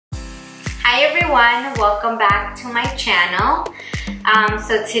Hi everyone, welcome back to my channel.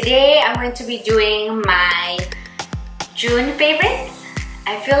 So today I'm going to be doing my June favorites.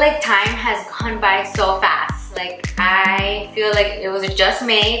 I feel like time has gone by so fast. Like I feel like it was just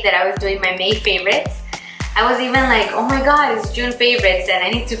May that I was doing my May favorites. I was even like, oh my god, it's June favorites and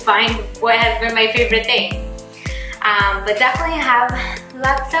I need to find what has been my favorite thing. But definitely have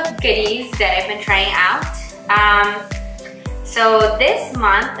lots of goodies that I've been trying out. So this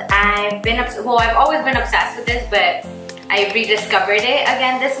month I've always been obsessed with this, but I rediscovered it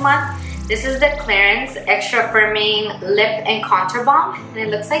again this month. This is the Clarins Extra Firming Lip and Contour Balm, and it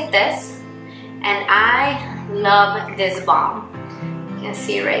looks like this. And I love this balm. You can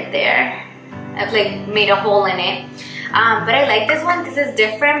see right there. I've like made a hole in it. But I like this one because it's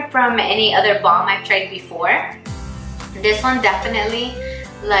different from any other balm I've tried before. This one definitely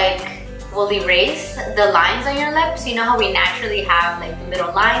will erase the lines on your lips. You know how we naturally have like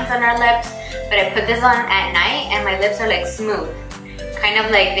little lines on our lips, but I put this on at night and my lips are like smooth. Kind of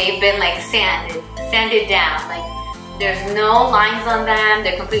like they've been like sanded down. Like there's no lines on them,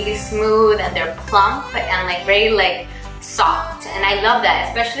 they're completely smooth and they're plump and like very like soft. And I love that,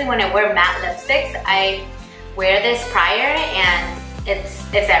 especially when I wear matte lipsticks. I wear this prior and it's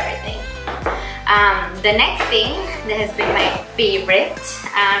everything. The next thing that has been my favorite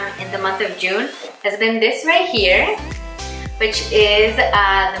in the month of June has been this right here, which is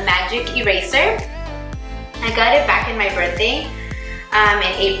the Magic Eraser. I got it back in my birthday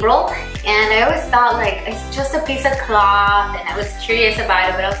in April, and I always thought like it's just a piece of cloth, and I was curious about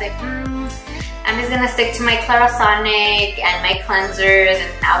it, but I was like, I'm just gonna stick to my Clarisonic and my cleansers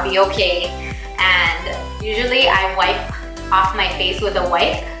and I'll be okay. And usually I wipe off my face with a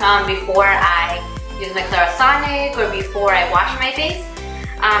wipe before I use my Clarisonic or before I wash my face.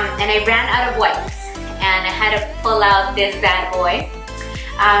 And I ran out of wipes and I had to pull out this bad boy.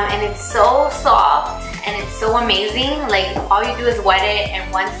 And it's so soft and it's so amazing. Like all you do is wet it and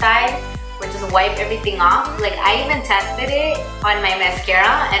one side or just wipe everything off. Like I even tested it on my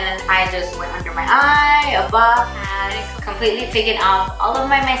mascara and then I just went under my eye, above, and it's completely taken off all of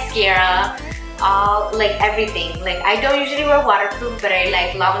my mascara. Like everything. Like I don't usually wear waterproof, but I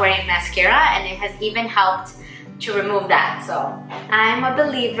like long wearing mascara, and it has even helped to remove that. So I'm a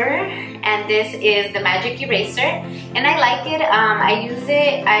believer, and this is the Magic Eraser, and I like it. I use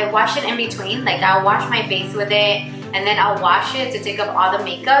it, I wash it in between. Like I'll wash my face with it, and then I'll wash it to take up all the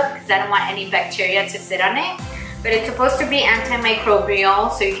makeup because I don't want any bacteria to sit on it. But it's supposed to be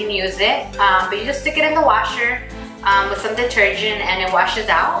antimicrobial, so you can use it. But you just stick it in the washer with some detergent and it washes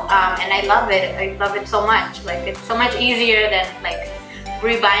out, and I love it. I love it so much. Like it's so much easier than like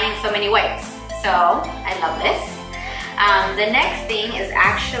rebuying so many wipes. So I love this. The next thing is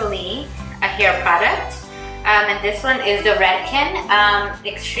actually a hair product, and this one is the Redken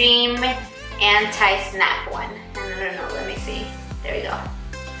Extreme Anti-Snap one. I don't know, let me see. There we go.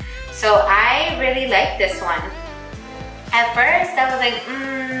 So I really like this one. At first I was like,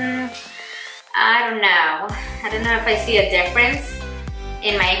 I don't know. I don't know if I see a difference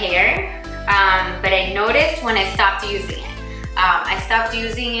in my hair, but I noticed when I stopped using it. I stopped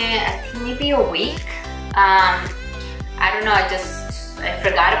using it, I think maybe a week. I don't know, I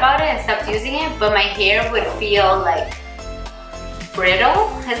forgot about it and stopped using it, but my hair would feel like brittle.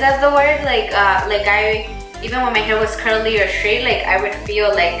 Is that the word? Even when my hair was curly or straight, like I would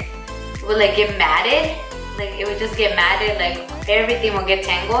feel like it would like get matted. Like it would just get matted, like everything would get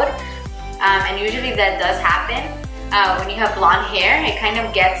tangled. And usually that does happen when you have blonde hair. It kind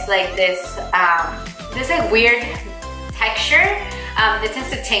of gets like this like weird texture that tends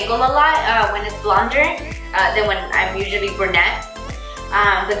to tangle a lot when it's blonder than when I'm usually brunette.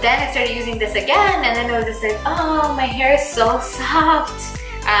 But then I started using this again, and then it was just like, oh, my hair is so soft,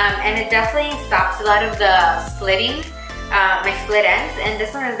 and it definitely stops a lot of the splitting, my split ends. And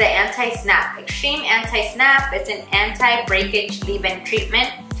this one is the Anti-Snap, Extreme Anti-Snap. It's an anti-breakage leave-in treatment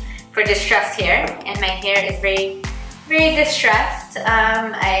for distressed hair, and my hair is very, very distressed.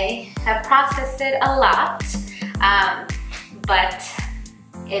 I have processed it a lot, but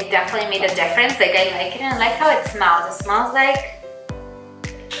it definitely made a difference. Like I like it, and I like how it smells. It smells like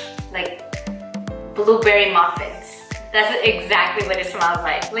blueberry muffins. That's exactly what it smells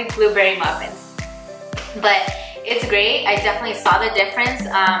like blueberry muffins. But it's great. I definitely saw the difference.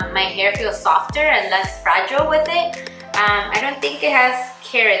 My hair feels softer and less fragile with it. I don't think it has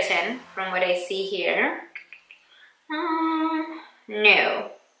keratin from what I see here. No.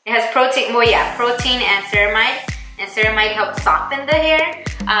 It has protein, well yeah, protein and ceramide. And ceramide helps soften the hair.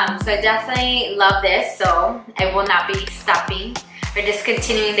 So I definitely love this, so I will not be stopping or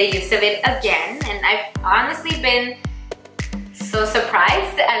discontinuing the use of it again. And I've honestly been so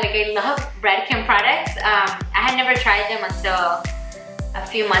surprised. I love Redken products. I had never tried them until a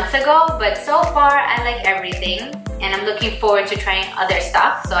few months ago, but so far I like everything, and I'm looking forward to trying other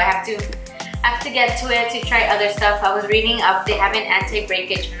stuff. So I have to get to it to try other stuff. I was reading up, they have an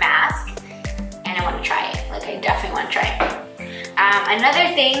anti-breakage mask, and I want to try it. Like, I definitely want to try it.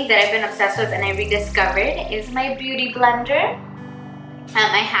 Another thing that I've been obsessed with and I rediscovered is my beauty blender.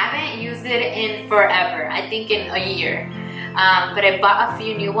 I haven't used it in forever, I think in a year. But I bought a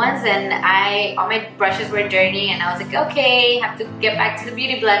few new ones, and all my brushes were dirty, and I was like, okay, I have to get back to the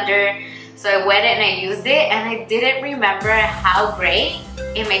beauty blender. So I wet it and I used it, and I didn't remember how great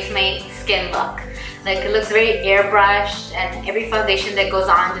it makes my skin look. Like, it looks very airbrushed, and every foundation that goes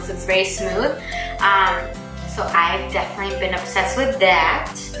on just looks very smooth. So I've definitely been obsessed with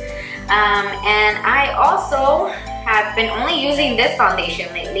that. And I also have been only using this foundation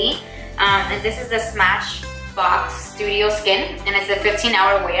lately. And this is the Smashbox Studio Skin, and it's a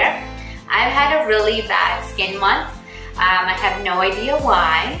 15-hour wear. I've had a really bad skin month. I have no idea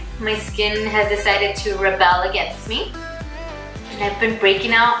why. My skin has decided to rebel against me. And I've been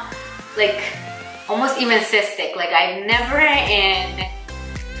breaking out, like, almost even cystic. Like, I've never in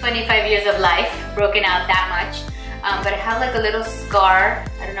 25 years of life broken out that much. But I have like a little scar.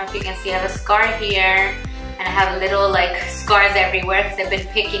 I don't know if you can see, I have a scar here, and I have little like scars everywhere because I've been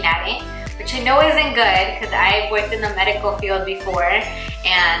picking at it, which I know isn't good because I've worked in the medical field before,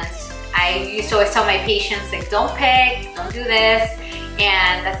 and I used to always tell my patients, like, don't pick, don't do this,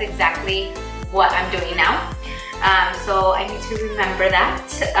 and that's exactly what I'm doing now. So I need to remember that.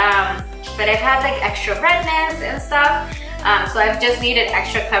 But I've had like extra redness and stuff. So I've just needed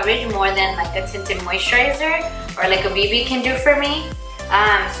extra coverage more than like a tinted moisturizer or like a BB can do for me.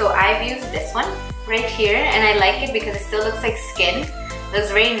 So I've used this one right here, and I like it because it still looks like skin. It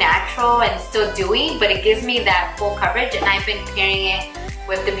looks very natural and still dewy, but it gives me that full coverage, and I've been pairing it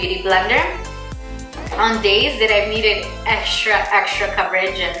with the Beauty Blender. On days that I've needed extra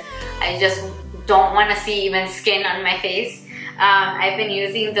coverage and I just don't want to see even skin on my face, I've been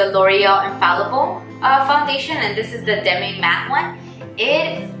using the L'Oreal Infallible foundation, and this is the Demi Matte one.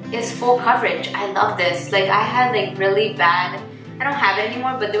 It is full coverage. I love this. Like, I had like really bad, I don't have it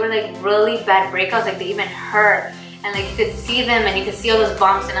anymore, but they were like really bad breakouts. Like, they even hurt, and like you could see them and you could see all those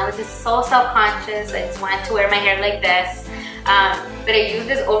bumps, and I was just so self-conscious. I just wanted to wear my hair like this. But I used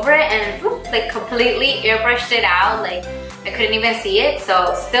this over it and whoop, like completely airbrushed it out. Like, I couldn't even see it.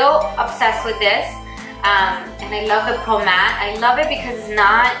 So still obsessed with this. And I love the Pro Matte. I love it because it's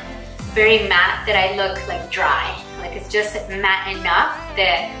not very matte that I look like dry. Like, it's just matte enough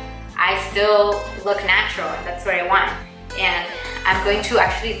that I still look natural, and that's what I want. And I'm going to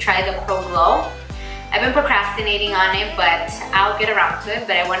actually try the Pro Glow. I've been procrastinating on it, but I'll get around to it,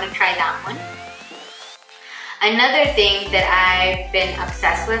 but I want to try that one. Another thing that I've been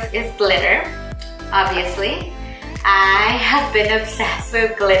obsessed with is glitter, obviously. I have been obsessed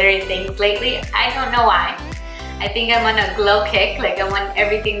with glittery things lately. I don't know why. I think I'm on a glow kick. Like, I want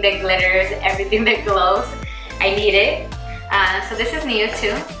everything that glitters, everything that glows. I need it. So this is new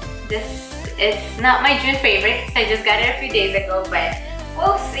too. It's not my June favorite because I just got it a few days ago, but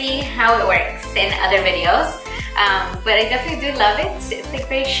we'll see how it works in other videos. But I definitely do love it. It's like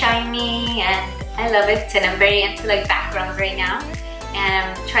very shiny, and I love it. And I'm very into like backgrounds right now.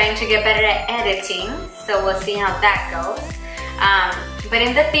 And I'm trying to get better at editing, so we'll see how that goes. But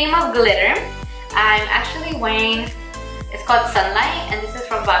in the theme of glitter, I'm actually wearing, it's called Sunlight, and this is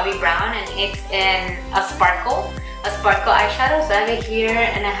from Bobbi Brown, and it's in a sparkle eyeshadow. So I have it here,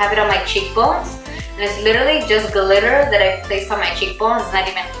 and I have it on my cheekbones, and it's literally just glitter that I placed on my cheekbones. It's not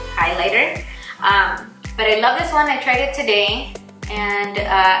even highlighter. But I love this one. I tried it today, and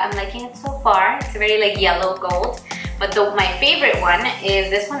I'm liking it so far. It's very like yellow gold. But my favorite one is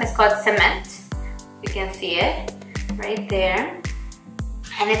this one. It's called Cement. You can see it right there.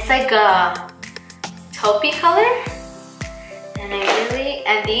 And it's like a taupey color.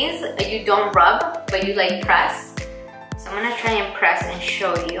 And these you don't rub, but you like press. So I'm gonna try and press and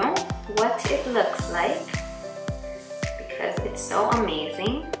show you what it looks like, because it's so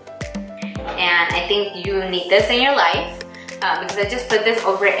amazing. And I think you need this in your life, because I just put this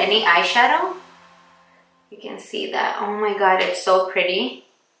over any eyeshadow. You can see that. Oh my god, it's so pretty.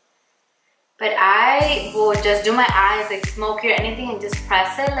 But I will just do my eyes like smoky or anything and just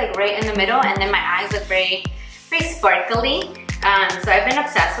press it like right in the middle, and then my eyes look very sparkly. So I've been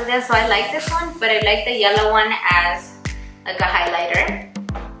obsessed with this. So I like this one, but I like the yellow one as like a highlighter.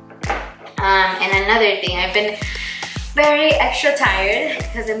 And another thing, I've been very extra tired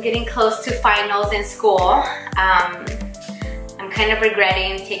because I'm getting close to finals in school. I'm kind of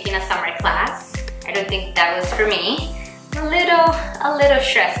regretting taking a summer class. I don't think that was for me. A little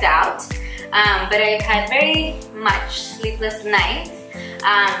stressed out. but I've had very much sleepless nights.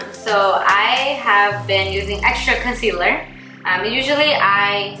 So I have been using extra concealer. Usually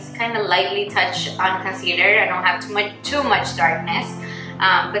I just kind of lightly touch on concealer. I don't have too much darkness.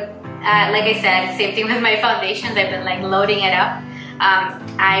 But like I said, same thing with my foundations. I've been like loading it up.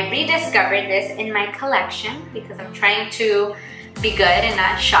 I rediscovered this in my collection because I'm trying to be good and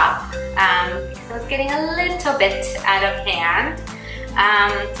not shop. Because I was getting a little bit out of hand.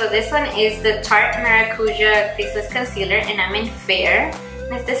 So this one is the Tarte Maracuja Creaseless Concealer, and I'm in Fair.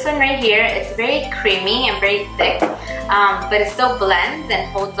 And it's this one right here. It's very creamy and very thick, but it still blends and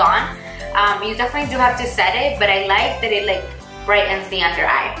holds on. You definitely do have to set it, but I like that it like brightens the under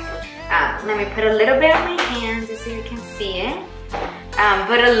eye. Let me put a little bit on my hand just so you can see it.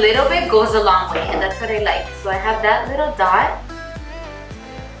 But a little bit goes a long way, and that's what I like. So I have that little dot,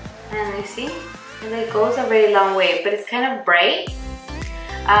 and you see, it goes a very long way, but it's kind of bright.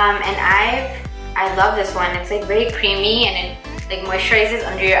 And I love this one. It's like very creamy, and it like moisturizes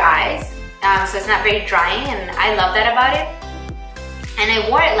under your eyes. So it's not very drying, and I love that about it. And I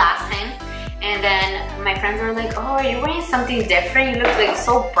wore it last time, and then my friends were like, oh, are you wearing something different? You look like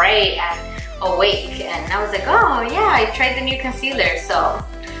so bright and awake. And I was like, oh yeah, I tried the new concealer, so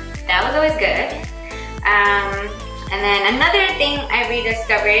that was always good. And then another thing I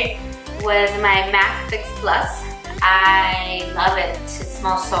rediscovered was my MAC Fix Plus. I love it. It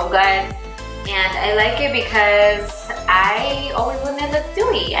smells so good, and I like it because I always want to look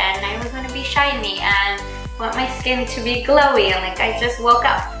dewy, and I always want to be shiny and want my skin to be glowy and like I just woke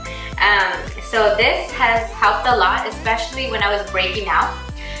up. So this has helped a lot, especially when I was breaking out,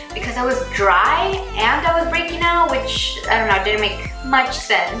 because I was dry and I was breaking out, which I don't know, didn't make much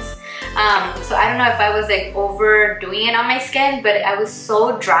sense. So I don't know if I was like overdoing it on my skin, but I was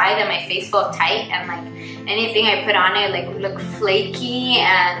so dry that my face felt tight, and like anything I put on it like looked flaky,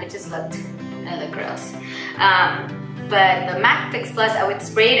 and it just looked gross. But the MAC Fix Plus, I would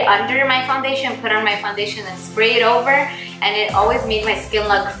spray it under my foundation, put on my foundation, and spray it over, and it always made my skin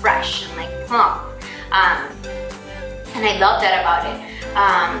look fresh and like plump. And I love that about it.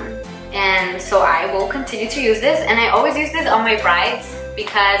 And so I will continue to use this, and I always use this on my brides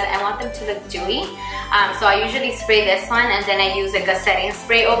because I want them to look dewy. So I usually spray this one, and then I use like a setting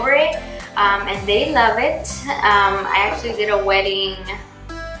spray over it, and they love it. I actually did a wedding,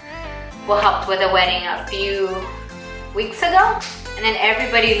 helped with a wedding a few weeks ago, and then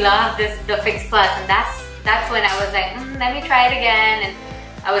everybody loved the Fix Plus, and that's when I was like, let me try it again, and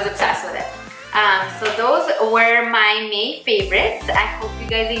I was obsessed with it. So those were my May favorites. I hope you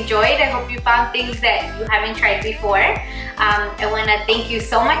guys enjoyed. I hope you found things that you haven't tried before. I want to thank you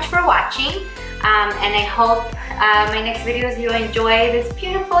so much for watching, and I hope my next videos you enjoy this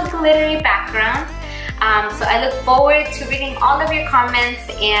beautiful glittery background. So I look forward to reading all of your comments,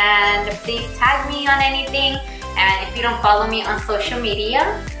 and please tag me on anything. And if you don't follow me on social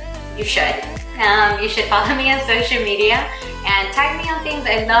media, you should. You should follow me on social media and tag me on things.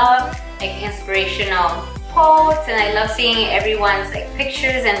 I love like inspirational quotes, and I love seeing everyone's like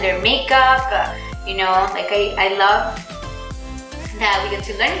pictures and their makeup. You know, like I love that we get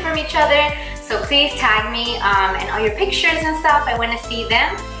to learn from each other. So please tag me and all your pictures and stuff. I want to see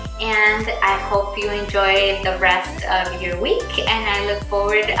them. And I hope you enjoy the rest of your week, and I look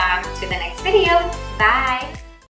forward to the next video. Bye!